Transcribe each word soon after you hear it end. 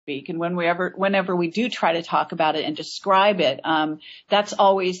speak. And whenever we do try to talk about it and describe it, that's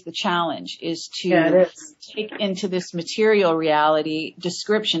always the challenge, is to take into this material reality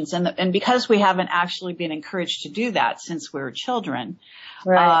descriptions. And because we haven't actually been encouraged to do that since we were children,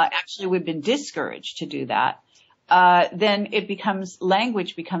 actually we've been discouraged to do that. Then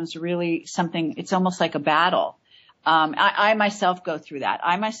language becomes really something, it's almost like a battle. I myself go through that.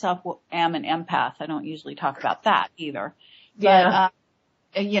 I myself am an empath. I don't usually talk about that either. Yeah. But,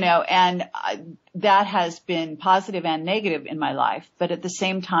 and that has been positive and negative in my life. But at the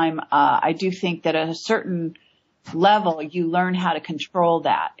same time, I do think that at a certain level, you learn how to control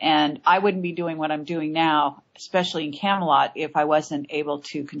that. And I wouldn't be doing what I'm doing now, especially in Camelot, if I wasn't able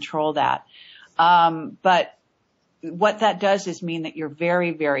to control that. But what that does is mean that you're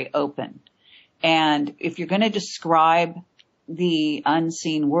very, very open. And if you're going to describe the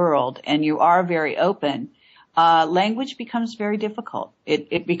unseen world and you are very open, language becomes very difficult.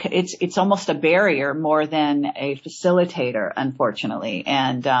 It's almost a barrier more than a facilitator, unfortunately.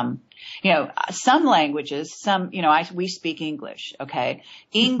 And, some languages, we speak English, okay?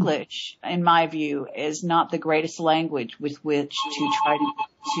 English, in my view, is not the greatest language with which to try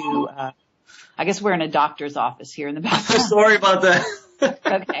to I guess we're in a doctor's office here in the bathroom. Sorry about that.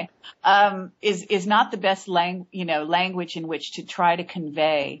 Okay. Is not the best language in which to try to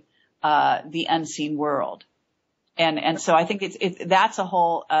convey, the unseen world. And so I think that's a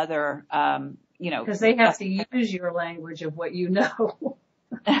whole other, because they have to use your language of what you know.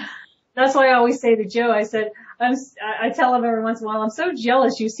 That's why I always say to Joe, I said, I tell him every once in a while, I'm so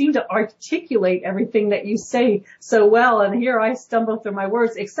jealous. You seem to articulate everything that you say so well. And here I stumble through my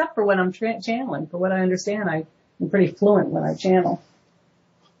words, except for when I'm channeling. For what I understand, I'm pretty fluent when I channel.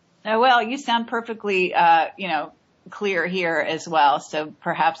 Oh, well, you sound perfectly, clear here as well. So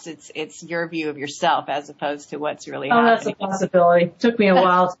perhaps it's your view of yourself as opposed to what's really happening. That's a possibility. It took me a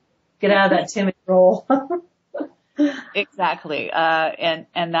while to get out of that timid role. Exactly. And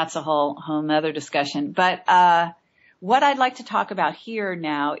that's a whole nother discussion. But, what I'd like to talk about here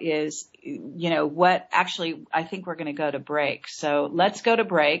now is, what actually, I think we're going to go to break. So let's go to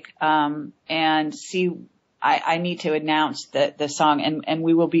break, and see, I need to announce the song, and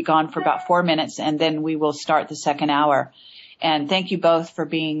we will be gone for about 4 minutes, and then we will start the second hour. And thank you both for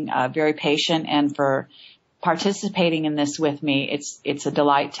being, very patient and for participating in this with me. It's a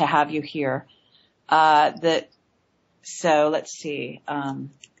delight to have you here. So let's see, to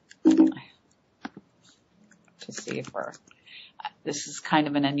see if this is kind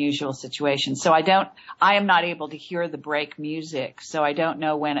of an unusual situation. So I am not able to hear the break music, so I don't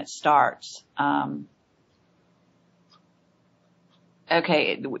know when it starts.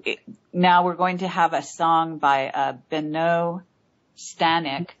 Okay. Now we're going to have a song by, Benno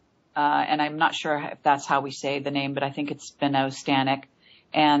Stanek. And I'm not sure if that's how we say the name, but I think it's Benno Stanek.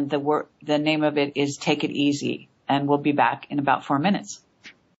 And the name of it is Take It Easy. And we'll be back in about 4 minutes.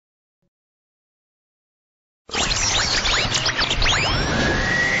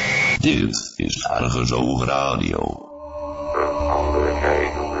 Dit is ArgusoogRadio. Een andere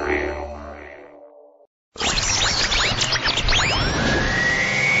kijk op de wereld.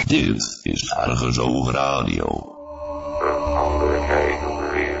 Dit is ArgusoogRadio. Een andere kijk op de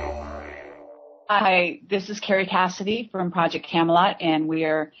wereld. Hi, this is Carrie Cassidy from Project Camelot, and we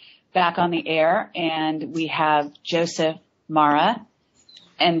are back on the air, and we have Joseph Mara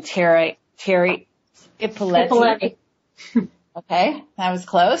and Terry Ippoletti. Okay, that was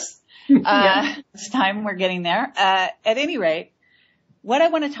close. This time we're getting there. At any rate, what I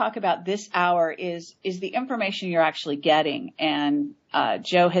want to talk about this hour is the information you're actually getting. And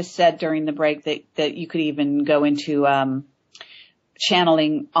Joe has said during the break that you could even go into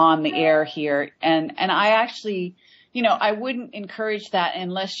channeling on the air here. And I actually, I wouldn't encourage that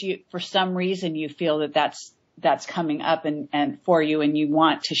unless for some reason you feel that that's coming up and for you and you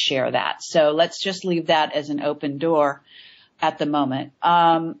want to share that. So let's just leave that as an open door at the moment.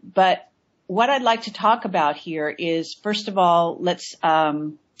 But what I'd like to talk about here is, first of all, let's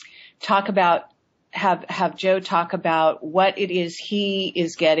talk about, have Joe talk about what it is he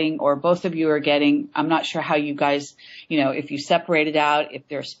is getting, or both of you are getting. I'm not sure how you guys, if you separate it out, if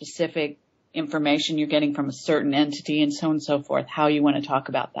there's specific information you're getting from a certain entity and so on and so forth, how you want to talk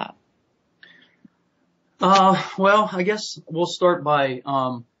about that. Well, I guess we'll start by,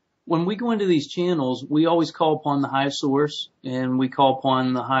 when we go into these channels, we always call upon the highest source, and we call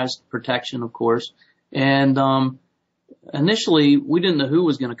upon the highest protection, of course. And initially, we didn't know who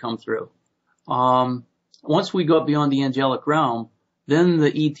was going to come through. Once we got beyond the angelic realm, then the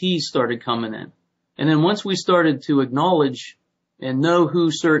ETs started coming in. And then once we started to acknowledge and know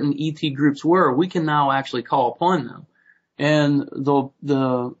who certain ET groups were, we can now actually call upon them. And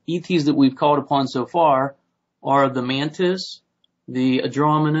the ETs that we've called upon so far are the mantis, the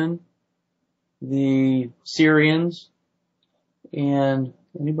Andromedan, the Syrians, and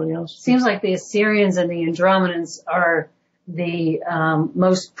anybody else? Seems like the Assyrians and the Andromedans are the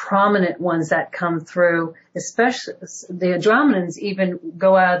most prominent ones that come through. Especially the Andromedans even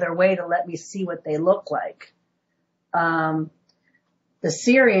go out of their way to let me see what they look like. The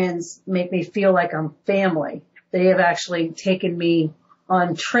Syrians make me feel like I'm family. They have actually taken me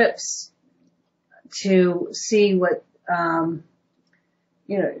on trips to see what, kind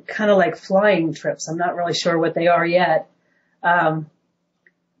of like flying trips. I'm not really sure what they are yet.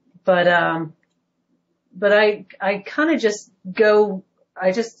 But I kind of just go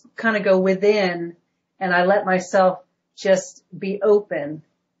within, and I let myself just be open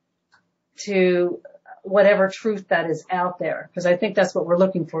to whatever truth that is out there. Because I think that's what we're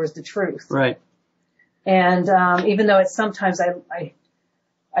looking for, is the truth. Right. And, even though it's sometimes I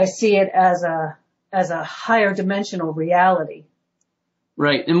see it as a higher dimensional reality.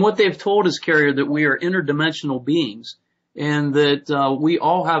 Right. And what they've told us, Carrier, that we are interdimensional beings, and that we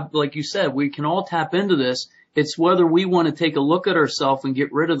all have, like you said, we can all tap into this. It's whether we want to take a look at ourselves and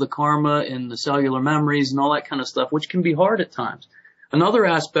get rid of the karma and the cellular memories and all that kind of stuff, which can be hard at times. Another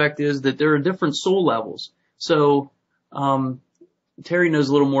aspect is that there are different soul levels. So Terry knows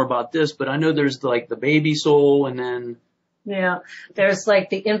a little more about this, but I know there's like the baby soul, and then there's like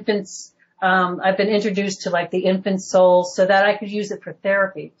the infants. I've been introduced to like the infant soul so that I could use it for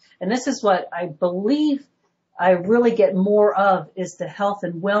therapy. And this is what I believe I really get more of, is the health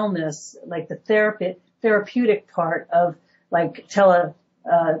and wellness, like the therapeutic part of like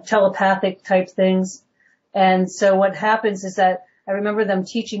telepathic type things. And so what happens is that I remember them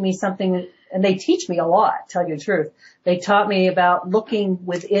teaching me something, and they teach me a lot, tell you the truth. They taught me about looking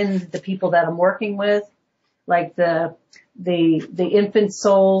within the people that I'm working with, like the infant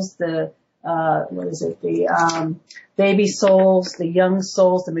souls, the baby souls, the young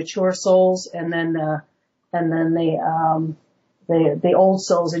souls, the mature souls, and then the old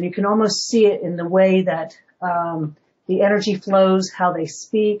souls. And you can almost see it in the way that the energy flows, how they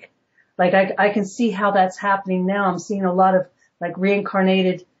speak. Like I can see how that's happening now. I'm seeing a lot of like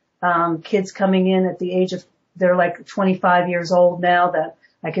reincarnated kids coming in at the age of, they're like 25 years old now, that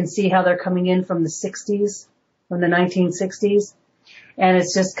I can see how they're coming in from the 60s, from the 1960s. And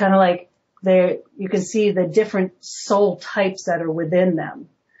it's just kind of like you can see the different soul types that are within them,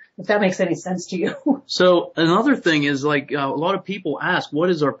 if that makes any sense to you. So another thing is, like, a lot of people ask, what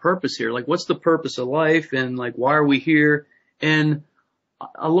is our purpose here? Like, what's the purpose of life? And like, why are we here? And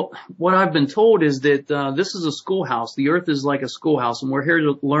what I've been told is that this is a schoolhouse. The earth is like a schoolhouse, and we're here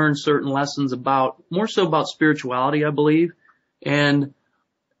to learn certain lessons more so about spirituality, I believe. And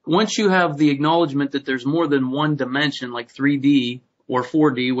once you have the acknowledgement that there's more than one dimension, like 3D or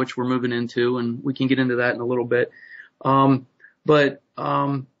 4D, which we're moving into, and we can get into that in a little bit. And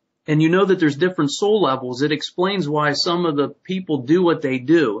you know that there's different soul levels. It explains why some of the people do what they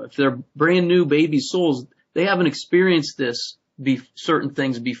do. If they're brand new baby souls, they haven't experienced certain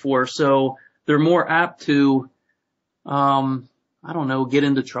things before, so they're more apt to, get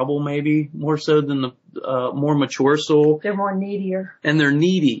into trouble maybe, more so than the more mature soul. They're more needier. And they're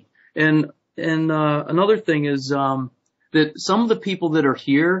needy. And another thing is that some of the people that are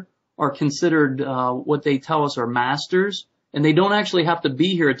here are considered what they tell us are masters, and they don't actually have to be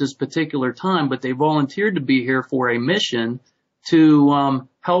here at this particular time, but they volunteered to be here for a mission to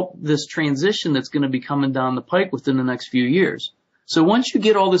help this transition that's going to be coming down the pike within the next few years. So once you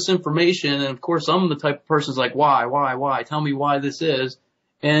get all this information, and of course I'm the type of person who's like, why? Tell me why this is.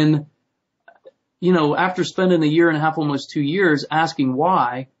 And, after spending a year and a half, almost 2 years asking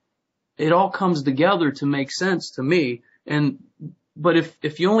why, it all comes together to make sense to me. But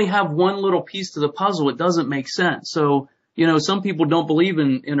if you only have one little piece to the puzzle, it doesn't make sense. So, some people don't believe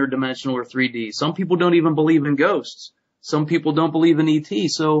in interdimensional or 3D. Some people don't even believe in ghosts. Some people don't believe in ET.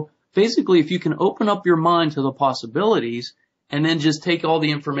 So basically, if you can open up your mind to the possibilities and then just take all the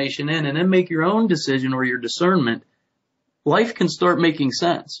information in and then make your own decision or your discernment, life can start making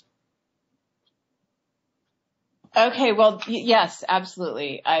sense. Okay. Well, yes,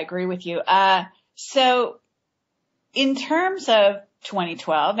 absolutely. I agree with you. So in terms of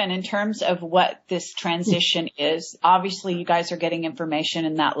 2012 and in terms of what this transition is, obviously you guys are getting information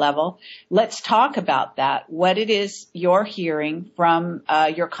in that level. Let's talk about that, what it is you're hearing from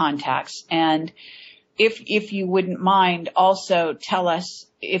your contacts. And if you wouldn't mind, also tell us,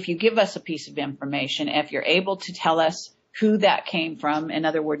 if you give us a piece of information, if you're able to tell us who that came from, in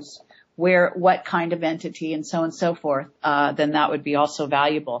other words, what kind of entity and so forth, then that would be also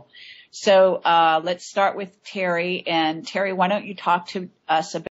valuable. So let's start with Terry. And Terry, why don't you talk to us about